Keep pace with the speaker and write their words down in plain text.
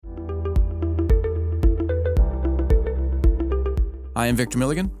I am Victor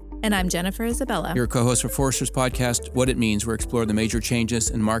Milligan. And I'm Jennifer Isabella. Your co-host for Forrester's podcast, What It Means, where we explore the major changes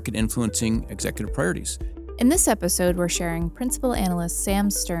in market-influencing executive priorities. In this episode, we're sharing Principal Analyst Sam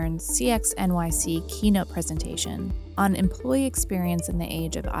Stern's CX NYC keynote presentation on employee experience in the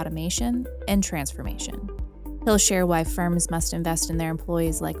age of automation and transformation. He'll share why firms must invest in their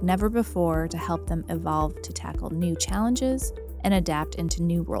employees like never before to help them evolve to tackle new challenges and adapt into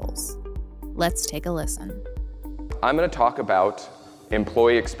new roles. Let's take a listen. I'm going to talk about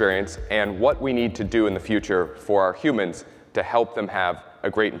employee experience and what we need to do in the future for our humans to help them have a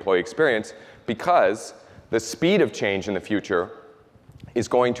great employee experience, because the speed of change in the future is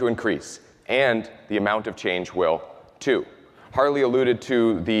going to increase, and the amount of change will too. Harley alluded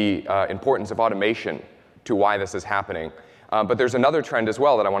to the importance of automation to why this is happening, but there's another trend as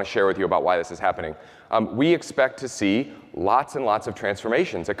well that I want to share with you about why this is happening. We expect to see lots and lots of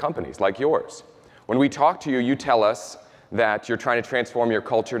transformations at companies like yours. When we talk to you, you tell us that you're trying to transform your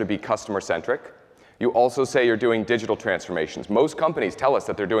culture to be customer-centric. You also say you're doing digital transformations. Most companies tell us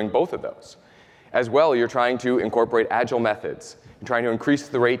that they're doing both of those. As well, you're trying to incorporate agile methods. You're trying to increase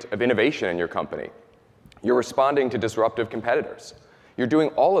the rate of innovation in your company. You're responding to disruptive competitors. You're doing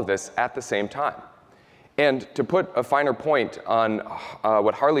all of this at the same time. And to put a finer point on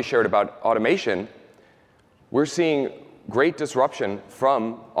what Harley shared about automation, we're seeing great disruption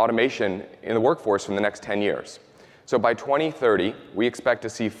from automation in the workforce from the next 10 years. So by 2030, we expect to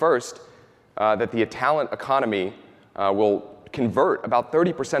see first that the talent economy will convert about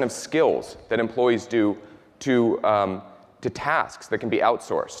 30% of skills that employees do to tasks that can be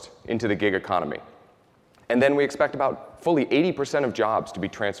outsourced into the gig economy. And then we expect about fully 80% of jobs to be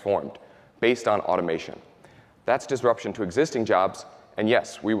transformed based on automation. That's disruption to existing jobs, and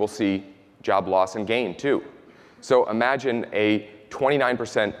yes, we will see job loss and gain too. So imagine a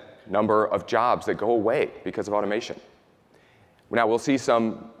 29% number of jobs that go away because of automation. Now we'll see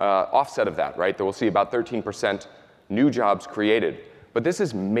some offset of that, right? That we'll see about 13% new jobs created. But this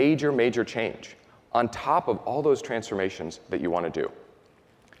is major, major change on top of all those transformations that you want to do.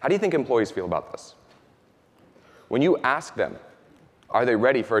 How do you think employees feel about this? When you ask them, are they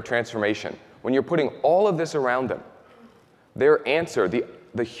ready for a transformation? When you're putting all of this around them, their answer,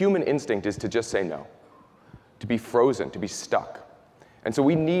 the human instinct is to just say no, to be frozen, to be stuck. And so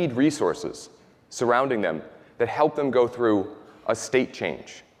we need resources surrounding them that help them go through a state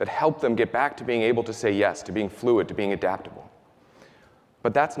change, that help them get back to being able to say yes, to being fluid, to being adaptable.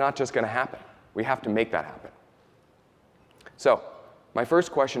 But that's not just going to happen. We have to make that happen. So my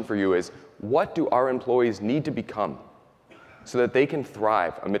first question for you is, what do our employees need to become so that they can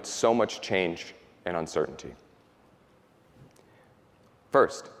thrive amidst so much change and uncertainty?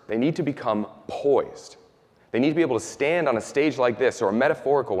 First, they need to become poised. They need to be able to stand on a stage like this, or a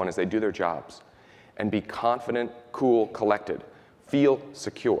metaphorical one, as they do their jobs, and be confident, cool, collected, feel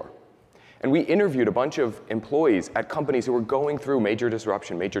secure. And we interviewed a bunch of employees at companies who were going through major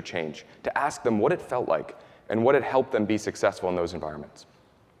disruption, major change, to ask them what it felt like and what had helped them be successful in those environments.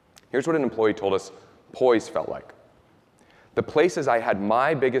 Here's what an employee told us poise felt like. The places I had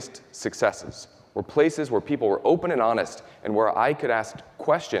my biggest successes were places where people were open and honest and where I could ask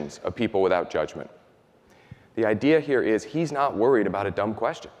questions of people without judgment. The idea here is he's not worried about a dumb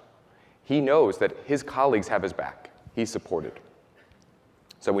question. He knows that his colleagues have his back. He's supported.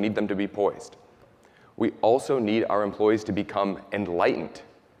 So we need them to be poised. We also need our employees to become enlightened.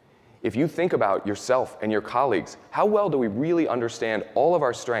 If you think about yourself and your colleagues, how well do we really understand all of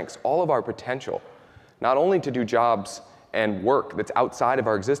our strengths, all of our potential, not only to do jobs and work that's outside of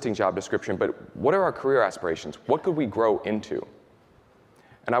our existing job description, but what are our career aspirations? What could we grow into?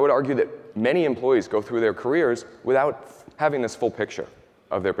 And I would argue that many employees go through their careers without having this full picture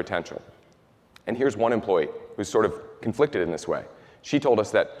of their potential. And here's one employee who's sort of conflicted in this way. She told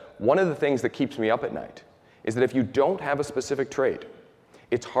us that one of the things that keeps me up at night is that if you don't have a specific trade,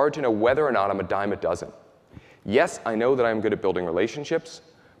 it's hard to know whether or not I'm a dime a dozen. Yes, I know that I'm good at building relationships,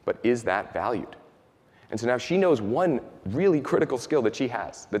 but is that valued? And so now she knows one really critical skill that she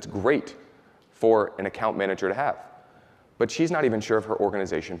has that's great for an account manager to have. But she's not even sure if her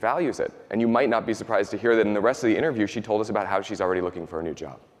organization values it. And you might not be surprised to hear that in the rest of the interview, she told us about how she's already looking for a new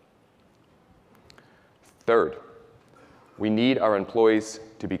job. Third, we need our employees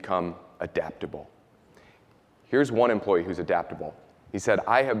to become adaptable. Here's one employee who's adaptable. He said,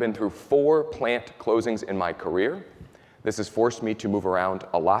 I have been through 4 plant closings in my career. This has forced me to move around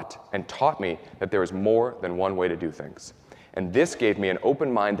a lot and taught me that there is more than one way to do things. And this gave me an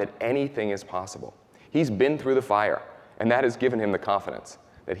open mind that anything is possible. He's been through the fire, and that has given him the confidence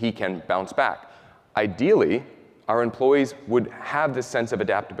that he can bounce back. Ideally, our employees would have this sense of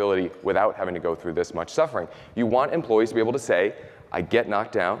adaptability without having to go through this much suffering. You want employees to be able to say, I get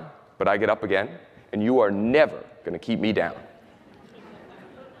knocked down, but I get up again, and you are never going to keep me down.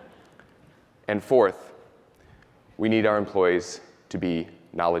 And fourth, we need our employees to be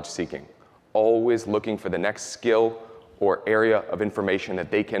knowledge-seeking, always looking for the next skill or area of information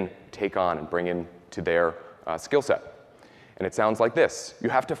that they can take on and bring into their skill set. And it sounds like this. You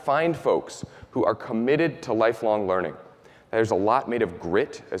have to find folks who are committed to lifelong learning. There's a lot made of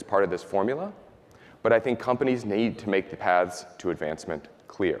grit as part of this formula, but I think companies need to make the paths to advancement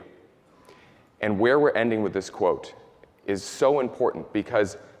clear. And where we're ending with this quote is so important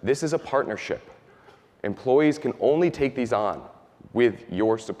because this is a partnership. Employees can only take these on with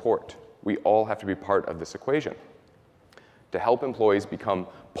your support. We all have to be part of this equation to help employees become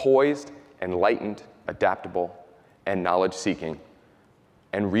poised, enlightened, adaptable, and knowledge-seeking,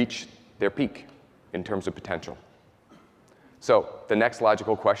 and reach their peak in terms of potential. So the next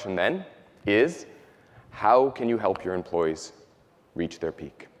logical question then is, how can you help your employees reach their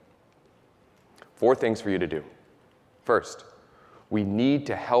peak? 4 things for you to do. First, we need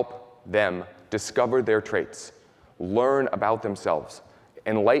to help them discover their traits, learn about themselves.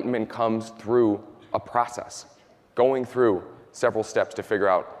 Enlightenment comes through a process, going through several steps to figure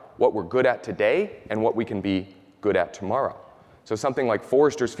out what we're good at today and what we can be good at tomorrow. So something like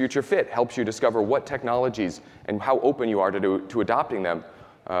Forrester's Future Fit helps you discover what technologies and how open you are to adopting them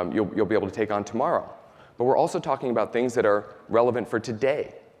you'll be able to take on tomorrow. But we're also talking about things that are relevant for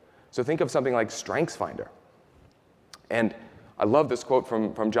today. So think of something like StrengthsFinder. And I love this quote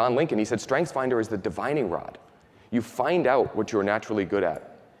from John Lincoln. He said, StrengthsFinder is the divining rod. You find out what you're naturally good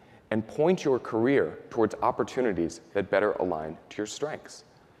at and point your career towards opportunities that better align to your strengths.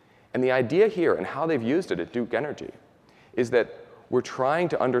 And the idea here, and how they've used it at Duke Energy, is that we're trying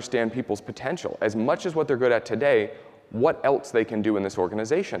to understand people's potential as much as what they're good at today, what else they can do in this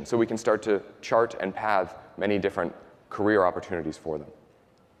organization, so we can start to chart and path many different career opportunities for them.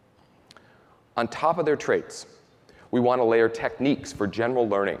 On top of their traits, we want to layer techniques for general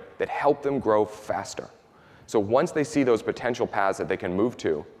learning that help them grow faster. So once they see those potential paths that they can move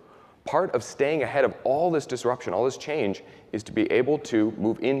to, part of staying ahead of all this disruption, all this change, is to be able to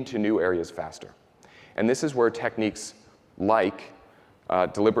move into new areas faster. And this is where techniques like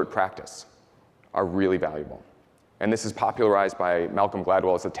deliberate practice are really valuable. And this is popularized by Malcolm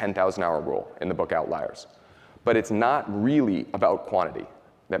Gladwell as the 10,000-hour rule in the book Outliers. But it's not really about quantity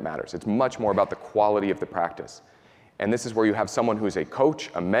that matters. It's much more about the quality of the practice. And this is where you have someone who's a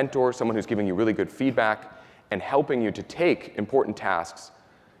coach, a mentor, someone who's giving you really good feedback and helping you to take important tasks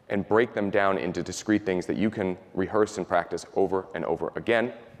and break them down into discrete things that you can rehearse and practice over and over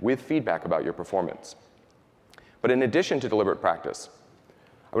again with feedback about your performance. But in addition to deliberate practice,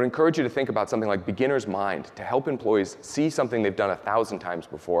 I would encourage you to think about something like beginner's mind to help employees see something they've done 1,000 times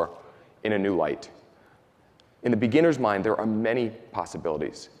before in a new light. In the beginner's mind, there are many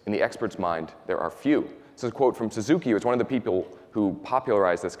possibilities. In the expert's mind, there are few. This is a quote from Suzuki, who was one of the people who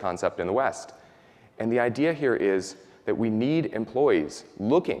popularized this concept in the West. And the idea here is that we need employees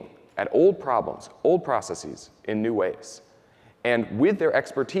looking at old problems, old processes in new ways. And with their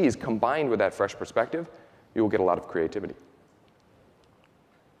expertise combined with that fresh perspective, you will get a lot of creativity.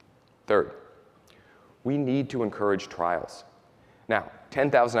 Third, we need to encourage trials. Now,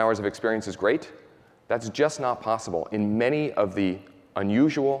 10,000 hours of experience is great. That's just not possible in many of the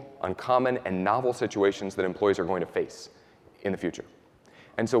unusual, uncommon, and novel situations that employees are going to face in the future.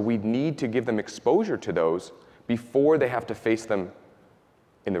 And so we need to give them exposure to those before they have to face them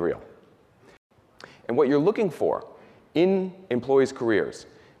in the real. And what you're looking for in employees' careers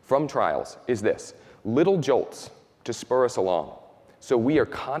from trials is this: little jolts to spur us along, so we are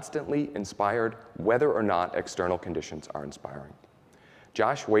constantly inspired whether or not external conditions are inspiring.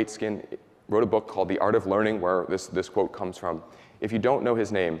 Josh Waitzkin wrote a book called The Art of Learning, where this quote comes from. If you don't know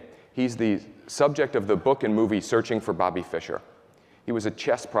his name, he's the subject of the book and movie Searching for Bobby Fischer. He was a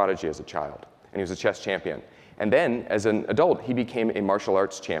chess prodigy as a child, and he was a chess champion. And then, as an adult, he became a martial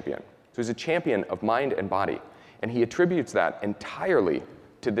arts champion. So he's a champion of mind and body. And he attributes that entirely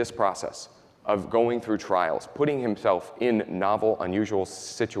to this process of going through trials, putting himself in novel, unusual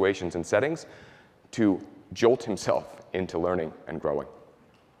situations and settings to jolt himself into learning and growing.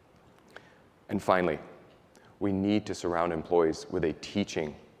 And finally, we need to surround employees with a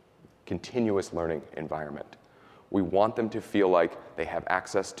teaching, continuous learning environment. We want them to feel like they have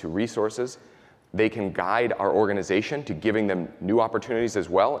access to resources. They can guide our organization to giving them new opportunities as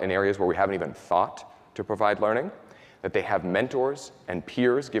well in areas where we haven't even thought to provide learning, that they have mentors and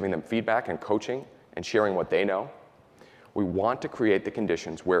peers giving them feedback and coaching and sharing what they know. We want to create the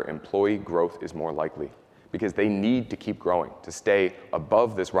conditions where employee growth is more likely because they need to keep growing, to stay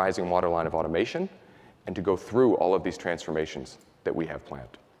above this rising waterline of automation and to go through all of these transformations that we have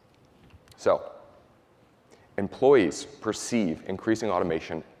planned. So, employees perceive increasing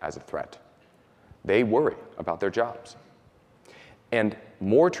automation as a threat. They worry about their jobs. And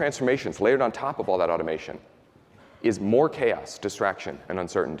more transformations layered on top of all that automation is more chaos, distraction, and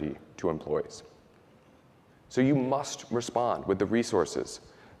uncertainty to employees. So you must respond with the resources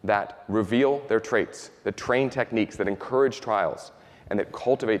that reveal their traits, that train techniques, that encourage trials, and that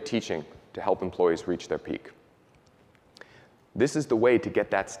cultivate teaching to help employees reach their peak. This is the way to get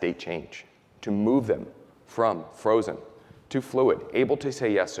that state change, to move them from frozen to fluid, able to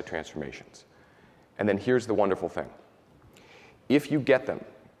say yes to transformations. And then here's the wonderful thing. If you get them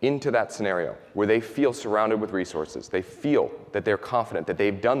into that scenario where they feel surrounded with resources, they feel that they're confident that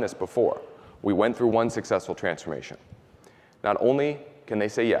they've done this before, we went through one successful transformation. Not only can they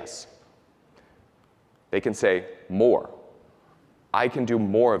say yes, they can say more. I can do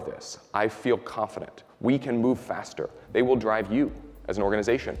more of this. I feel confident. We can move faster. They will drive you as an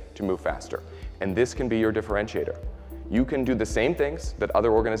organization to move faster. And this can be your differentiator. You can do the same things that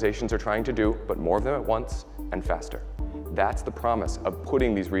other organizations are trying to do, but more of them at once and faster. That's the promise of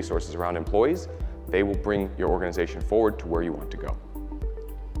putting these resources around employees. They will bring your organization forward to where you want to go.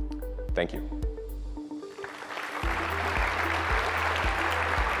 Thank you.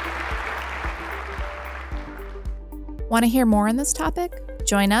 Want to hear more on this topic?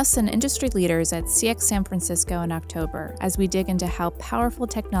 Join us and industry leaders at CX San Francisco in October as we dig into how powerful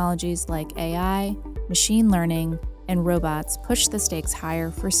technologies like AI, machine learning, and robots push the stakes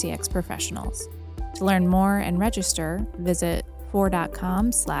higher for CX professionals. To learn more and register, visit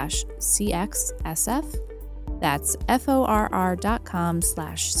for.com/CXSF. That's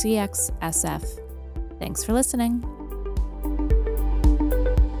FORR.com/CXSF. Thanks for listening.